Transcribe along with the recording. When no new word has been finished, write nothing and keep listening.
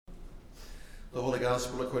The Holy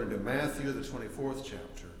Gospel according to Matthew, the 24th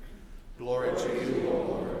chapter. Glory to you, O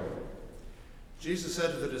Lord. Jesus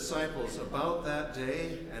said to the disciples, "About that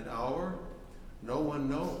day and hour no one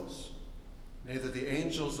knows, neither the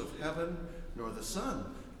angels of heaven nor the Son,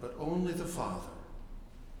 but only the Father.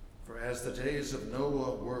 For as the days of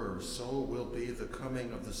Noah were, so will be the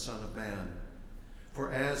coming of the Son of Man.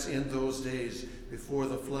 For as in those days before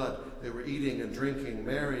the flood they were eating and drinking,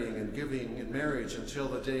 marrying and giving in marriage until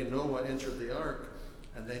the day Noah entered the ark,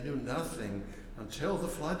 and they knew nothing until the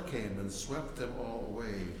flood came and swept them all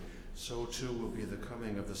away, so too will be the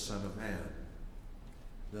coming of the Son of Man.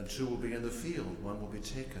 Then two will be in the field, one will be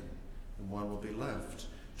taken, and one will be left.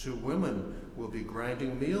 Two women will be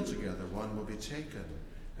grinding meal together, one will be taken,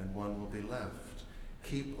 and one will be left.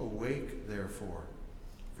 Keep awake, therefore,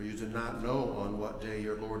 for you do not know on what day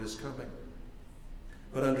your Lord is coming.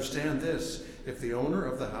 But understand this, if the owner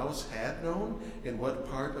of the house had known in what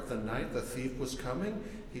part of the night the thief was coming,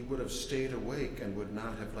 he would have stayed awake and would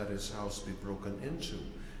not have let his house be broken into.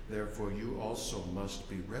 Therefore you also must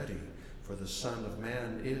be ready, for the Son of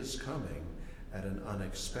Man is coming at an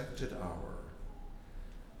unexpected hour."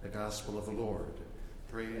 The Gospel of the Lord.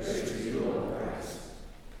 Praise to you, O Christ.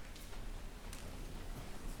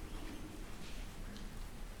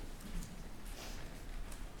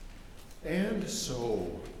 And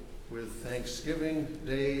so, with Thanksgiving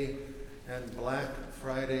Day and Black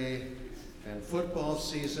Friday and football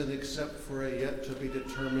season, except for a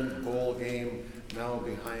yet-to-be-determined bowl game now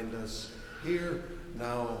behind us, here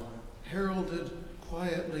now heralded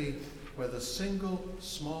quietly by the single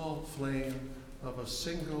small flame of a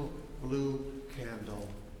single blue candle,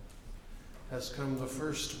 has come the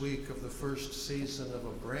first week of the first season of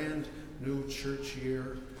a brand new church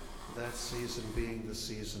year, that season being the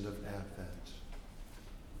season of Advent.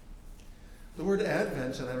 The word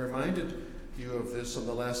Advent, and I reminded you of this on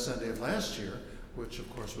the last Sunday of last year, which of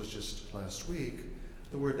course was just last week,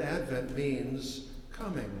 the word Advent means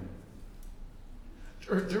coming.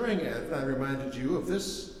 During Advent, I reminded you of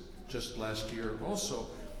this just last year also.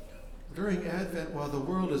 During Advent, while the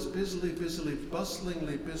world is bustlingly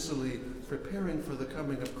preparing for the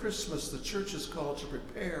coming of Christmas, the church is called to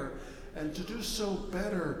prepare and to do so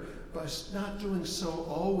better by not doing so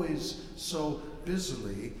always so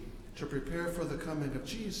busily, to prepare for the coming of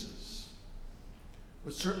Jesus,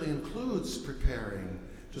 which certainly includes preparing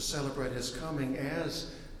to celebrate his coming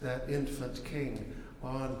as that infant king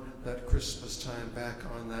on that Christmas time, back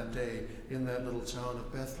on that day in that little town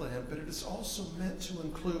of Bethlehem. But it is also meant to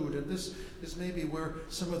include, and this is maybe where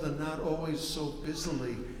some of the not always so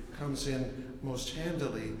busily comes in most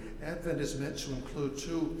handily, Advent is meant to include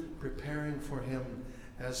too preparing for him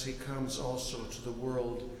as he comes also to the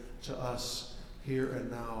world, to us here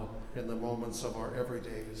and now in the moments of our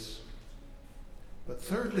everydays. But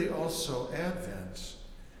thirdly also Advent,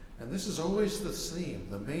 and this is always the theme,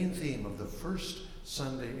 the main theme of the first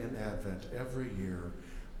Sunday in Advent every year,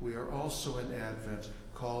 we are also in Advent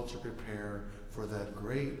called to prepare for that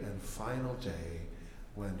great and final day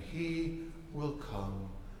when he will come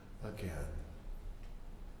again.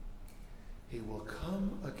 He will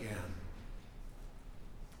come again.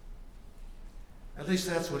 At least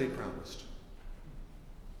that's what he promised.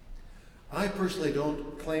 I personally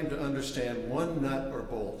don't claim to understand one nut or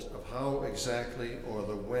bolt of how exactly or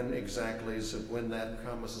the when exactlys of when that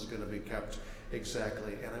promise is going to be kept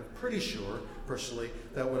exactly. And I'm pretty sure, personally,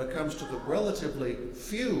 that when it comes to the relatively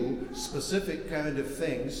few specific kind of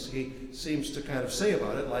things he seems to kind of say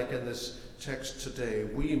about it, like in this text today,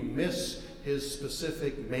 we miss his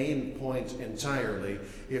specific main point entirely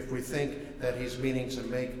if we think that he's meaning to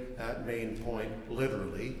make that main point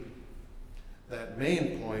literally. That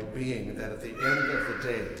main point being that at the end of the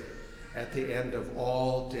day, at the end of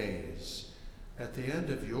all days, at the end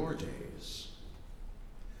of your days,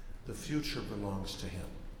 the future belongs to him.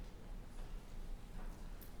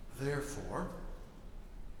 Therefore,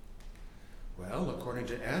 well, according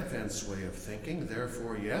to Advent's way of thinking,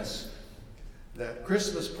 therefore, yes, that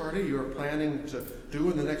Christmas party you're planning to do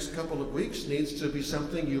in the next couple of weeks needs to be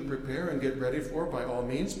something you prepare and get ready for by all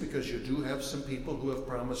means, because you do have some people who have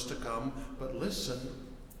promised to come. But listen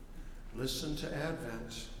to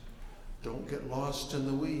Advent. Don't get lost in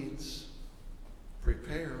the weeds.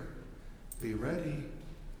 Prepare. Be ready,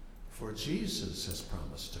 for Jesus has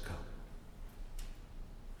promised to come.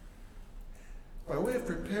 By way of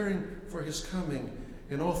preparing for his coming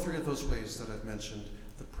in all three of those ways that I've mentioned,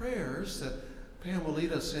 the prayers that Pam will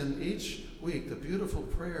lead us in each week, the beautiful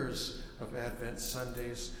prayers of Advent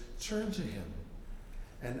Sundays, turn to him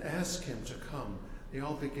and ask him to come. They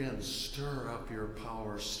all begin, stir up your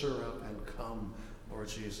power, stir up and come, Lord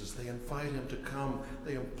Jesus. They invite him to come.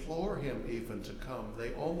 They implore him even to come.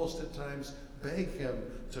 They almost at times beg him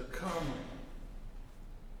to come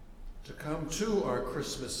to our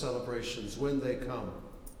Christmas celebrations when they come,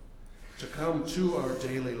 to come to our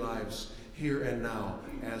daily lives here and now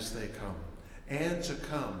as they come, and to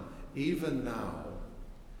come even now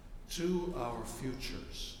to our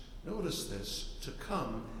futures. Notice this, to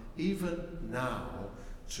come even now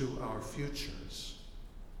to our futures.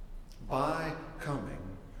 By coming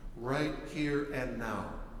right here and now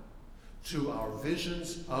to our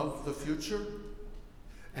visions of the future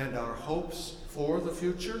and our hopes for the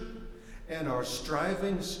future and our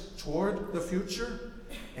strivings toward the future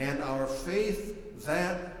and our faith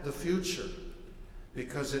that the future,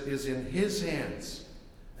 because it is in his hands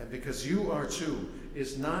and because you are too,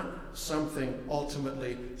 is not something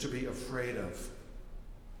ultimately to be afraid of,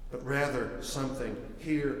 but rather something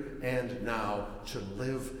here and now to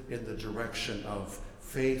live in the direction of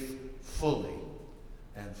faith fully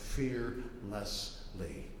and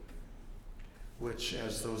fearlessly, which,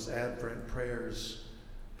 as those Advent prayers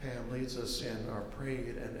Pam leads us in, are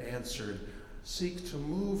prayed and answered, seek to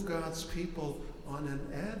move God's people on an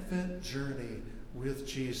Advent journey with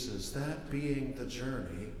Jesus, that being the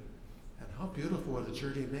journey. And how beautiful would a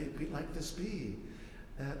journey may be like this be,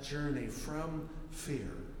 that journey from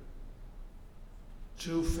fear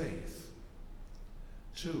to faith,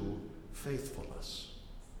 to faithfulness.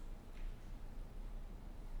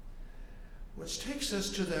 Which takes us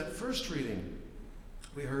to that first reading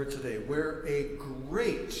we heard today, where a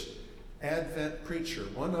great Advent preacher,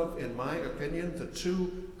 one of, in my opinion, the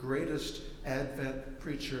two greatest Advent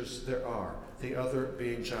preachers there are, the other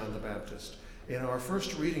being John the Baptist. In our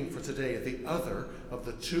first reading for today, the other of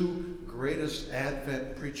the two greatest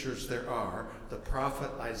Advent preachers there are, the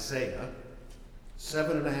prophet Isaiah,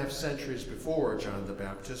 7.5 centuries before John the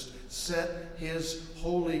Baptist, set his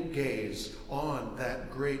holy gaze on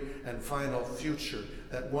that great and final future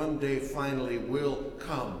that one day finally will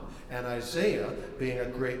come. And Isaiah, being a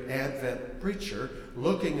great Advent preacher,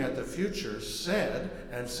 looking at the future, said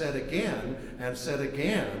and said again and said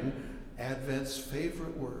again, Advent's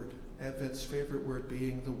favorite word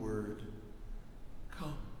being the word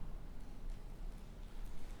come.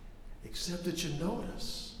 Except that you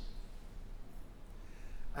notice,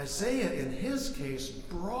 Isaiah, in his case,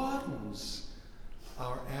 broadens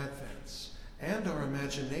our Advents and our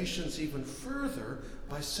imaginations even further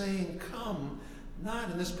by saying, come, not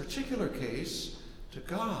in this particular case to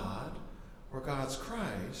God or God's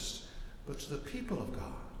Christ, but to the people of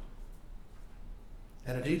God.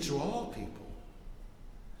 And indeed to all people,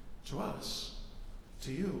 to us,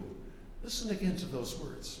 to you. Listen again to those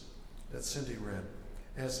words that Cindy read.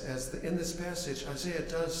 In this passage, Isaiah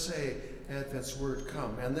does say Advent's word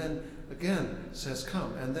come, and then again says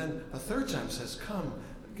come, and then a third time says come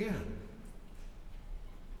again.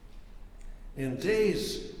 In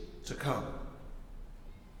days to come.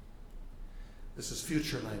 This is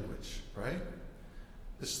future language, right?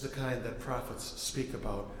 This is the kind that prophets speak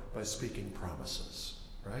about by speaking promises,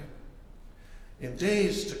 right? In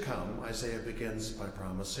days to come, Isaiah begins by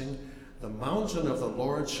promising, the mountain of the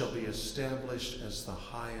Lord shall be established as the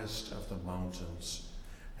highest of the mountains,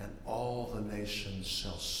 and all the nations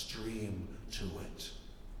shall stream to it,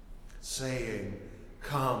 saying,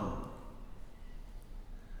 come,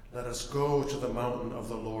 let us go to the mountain of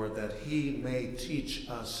the Lord, that he may teach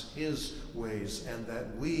us his ways, and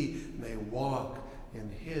that we may walk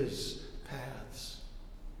in his paths.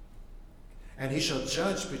 And he shall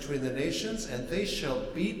judge between the nations, and they shall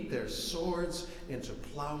beat their swords into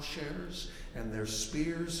plowshares, and their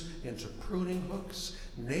spears into pruning hooks.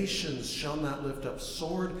 Nations shall not lift up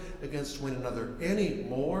sword against one another any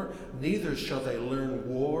more, neither shall they learn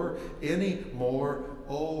war any more.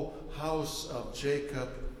 O house of Jacob,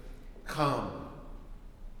 come.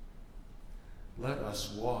 Let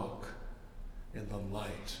us walk in the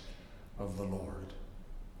light of the Lord.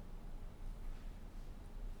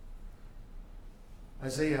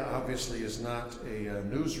 Isaiah obviously is not a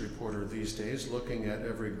news reporter these days, looking at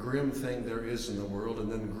every grim thing there is in the world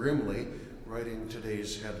and then grimly writing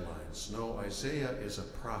today's headlines. No, Isaiah is a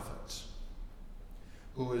prophet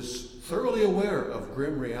who is thoroughly aware of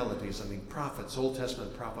grim realities. I mean, prophets, Old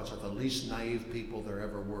Testament prophets, are the least naive people there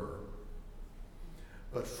ever were.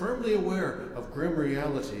 But firmly aware of grim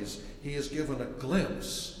realities, he is given a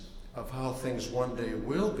glimpse of how things one day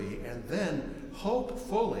will be, and then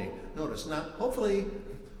hopefully, notice, not hopefully,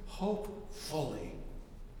 hopefully,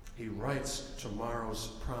 he writes tomorrow's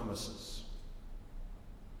promises,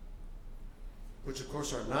 which of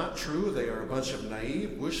course are not true. They are a bunch of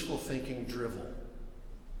naive, wishful thinking drivel.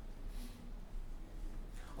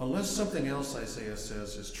 Unless something else, Isaiah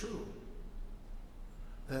says, is true.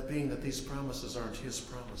 That being that these promises aren't his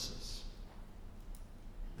promises.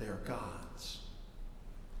 They are God's,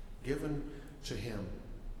 given to him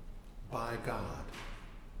by God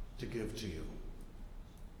to give to you.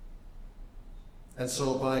 And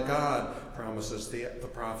so by God, promises the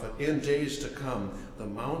prophet, in days to come, the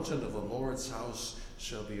mountain of the Lord's house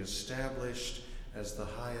shall be established as the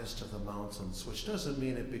highest of the mountains, which doesn't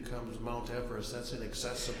mean it becomes Mount Everest. That's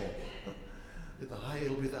inaccessible.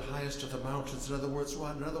 It'll be the highest of the mountains. In other words,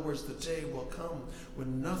 what? In other words, the day will come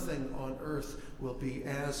when nothing on earth will be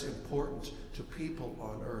as important to people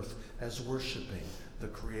on earth as worshiping the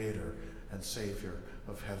Creator and Savior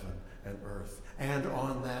of heaven and earth. And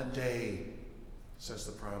on that day, says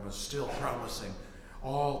the promise, still promising,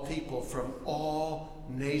 all people from all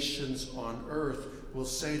nations on earth will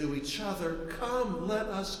say to each other, "Come, let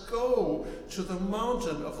us go to the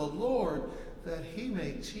mountain of the Lord, that he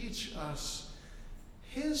may teach us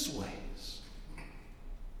his ways."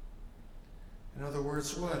 In other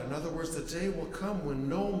words, what? In other words, the day will come when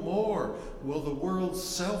no more will the world's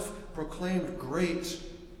self-proclaimed great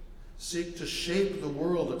seek to shape the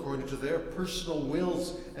world according to their personal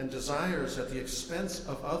wills and desires at the expense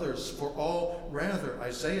of others. For all, rather,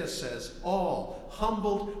 Isaiah says, all,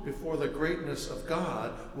 humbled before the greatness of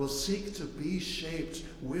God, will seek to be shaped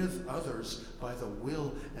with others by the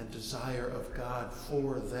will and desire of God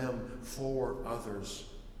for them, for others.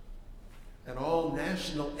 And all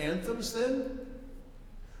national anthems, then,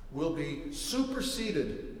 will be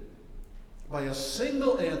superseded by a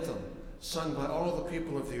single anthem sung by all the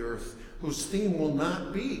people of the earth, whose theme will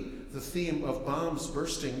not be the theme of bombs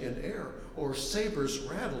bursting in air or sabers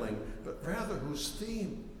rattling, but rather whose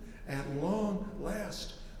theme, at long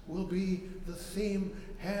last, will be the theme,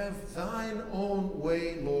 "Have thine own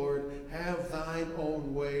way, Lord, have thine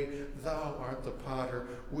own way. Thou art the potter,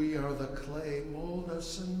 we are the clay. Mold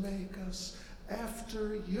us and make us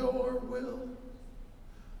after your will.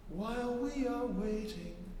 While we are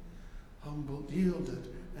waiting, humble,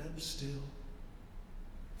 yielded, and still."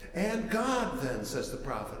 And God then, says the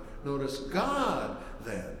prophet, notice, God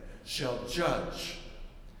then shall judge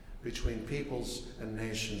between peoples and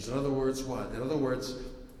nations. In other words, what? In other words,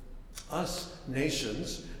 us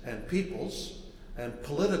nations and peoples and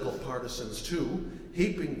political partisans too,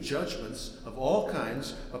 heaping judgments of all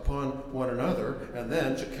kinds upon one another, and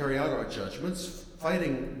then to carry out our judgments,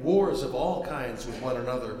 fighting wars of all kinds with one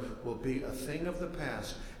another, will be a thing of the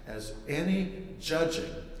past, as any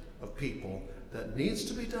judging of people that needs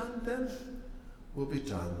to be done then will be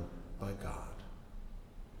done by God,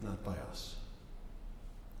 not by us.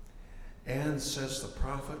 And, says the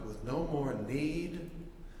prophet, with no more need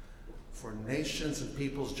for nations and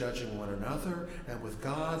peoples judging one another, and with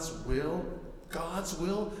God's will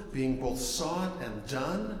being both sought and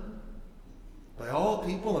done by all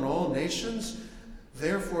people and all nations,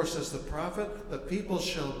 therefore, says the prophet, the people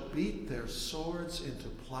shall beat their swords into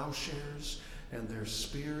plowshares and their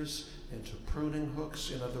spears into pruning hooks.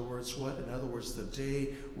 In other words, what? In other words, the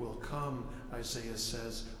day will come, Isaiah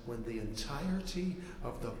says, when the entirety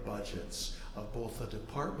of the budgets of both the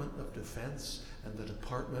Department of Defense and the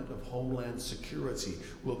Department of Homeland Security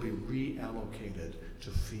will be reallocated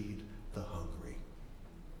to feed the hungry.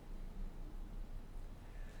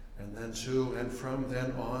 And then too, and from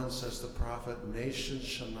then on, says the prophet, nation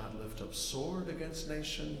shall not lift up sword against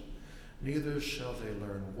nation, neither shall they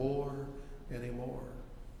learn war anymore.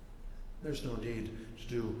 There's no need to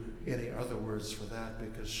do any other words for that,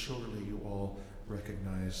 because surely you all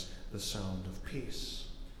recognize the sound of peace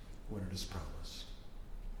when it is promised.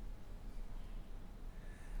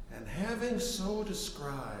 And having so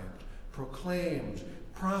described, proclaimed,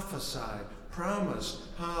 prophesied, promised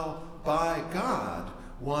how by God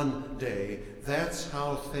one day that's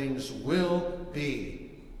how things will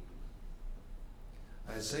be,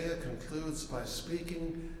 Isaiah concludes by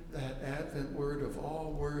speaking that Advent word of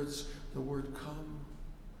all words, the word "come,"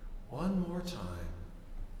 one more time,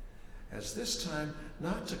 as this time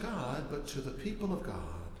not to God, but to the people of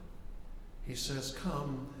God. He says,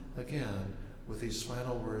 "Come," again with these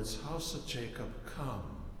final words, "House of Jacob,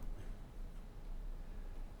 come.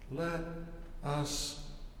 Let us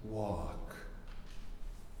walk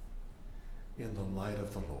in the light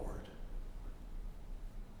of the Lord."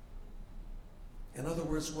 In other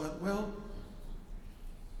words, what? Well,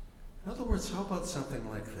 in other words, how about something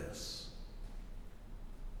like this?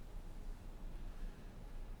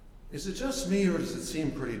 Is it just me, or does it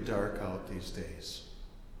seem pretty dark out these days?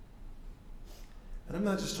 And I'm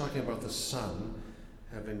not just talking about the sun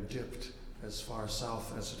having dipped as far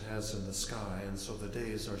south as it has in the sky, and so the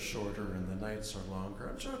days are shorter and the nights are longer.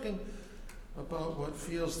 I'm talking about what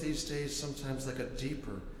feels these days sometimes like a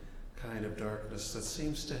deeper kind of darkness that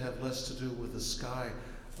seems to have less to do with the sky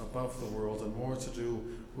above the world and more to do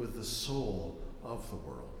with the soul of the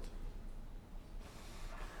world.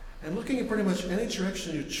 And looking in pretty much any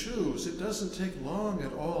direction you choose, it doesn't take long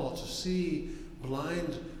at all to see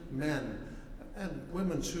blind men, and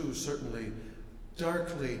women too, certainly,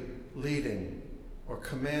 darkly leading or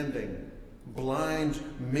commanding blind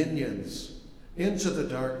minions into the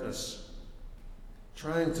darkness,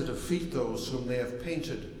 trying to defeat those whom they have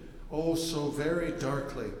painted oh so very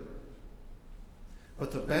darkly.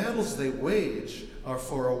 But the battles they wage are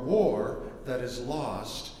for a war that is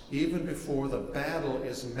lost even before the battle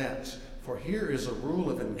is met. For here is a rule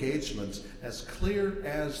of engagement as clear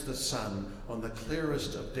as the sun on the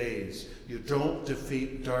clearest of days. You don't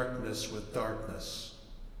defeat darkness with darkness.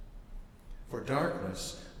 For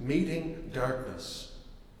darkness, meeting darkness,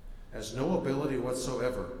 has no ability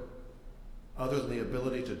whatsoever other than the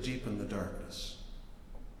ability to deepen the darkness.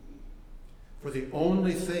 For the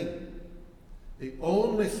only thing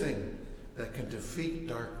that can defeat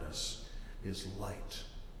darkness is light.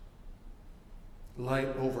 Light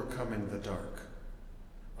overcoming the dark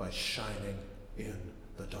by shining in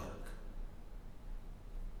the dark.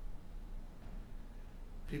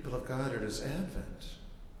 People of God, it is Advent.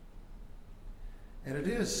 And it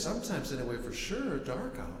is, sometimes anyway, for sure,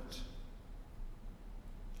 dark out.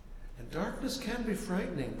 And darkness can be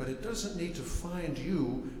frightening, but it doesn't need to find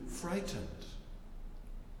you frightened.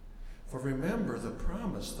 For remember the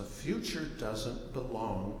promise, the future doesn't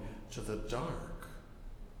belong to the dark.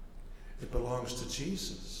 It belongs to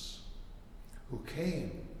Jesus, who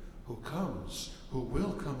came, who comes, who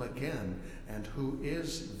will come again, and who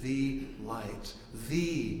is the light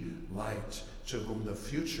to whom the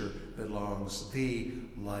future belongs, the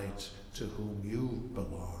light to whom you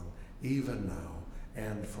belong, even now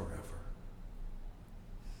and forever.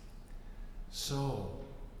 So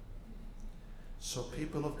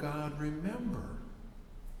people of God, remember,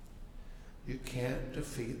 you can't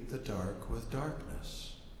defeat the dark with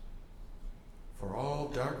darkness. For all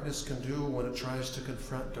darkness can do when it tries to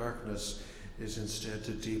confront darkness is instead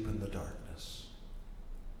to deepen the darkness.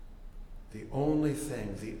 The only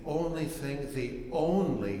thing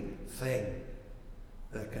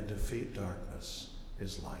that can defeat darkness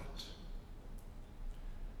is light.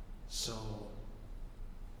 So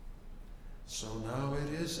now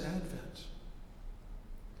it is Advent,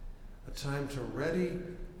 a time to ready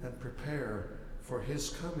and prepare for his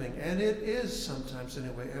coming. And it is sometimes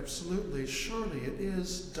anyway, absolutely, surely it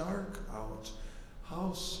is dark out.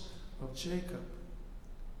 House of Jacob,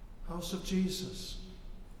 house of Jesus,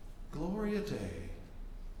 Gloria Dei,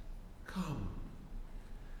 come.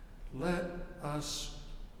 Let us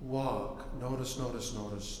walk. Notice.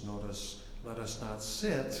 Let us not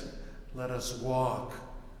sit, let us walk.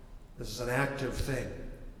 This is an active thing.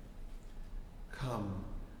 Come,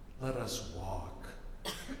 let us walk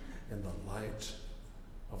in the light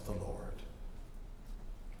of the Lord.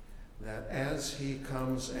 That as he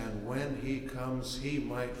comes and when he comes, he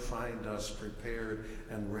might find us prepared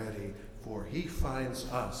and ready, for he finds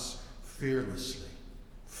us fearlessly,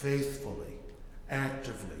 faithfully,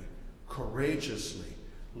 actively, courageously,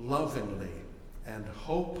 lovingly, and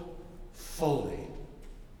hopefully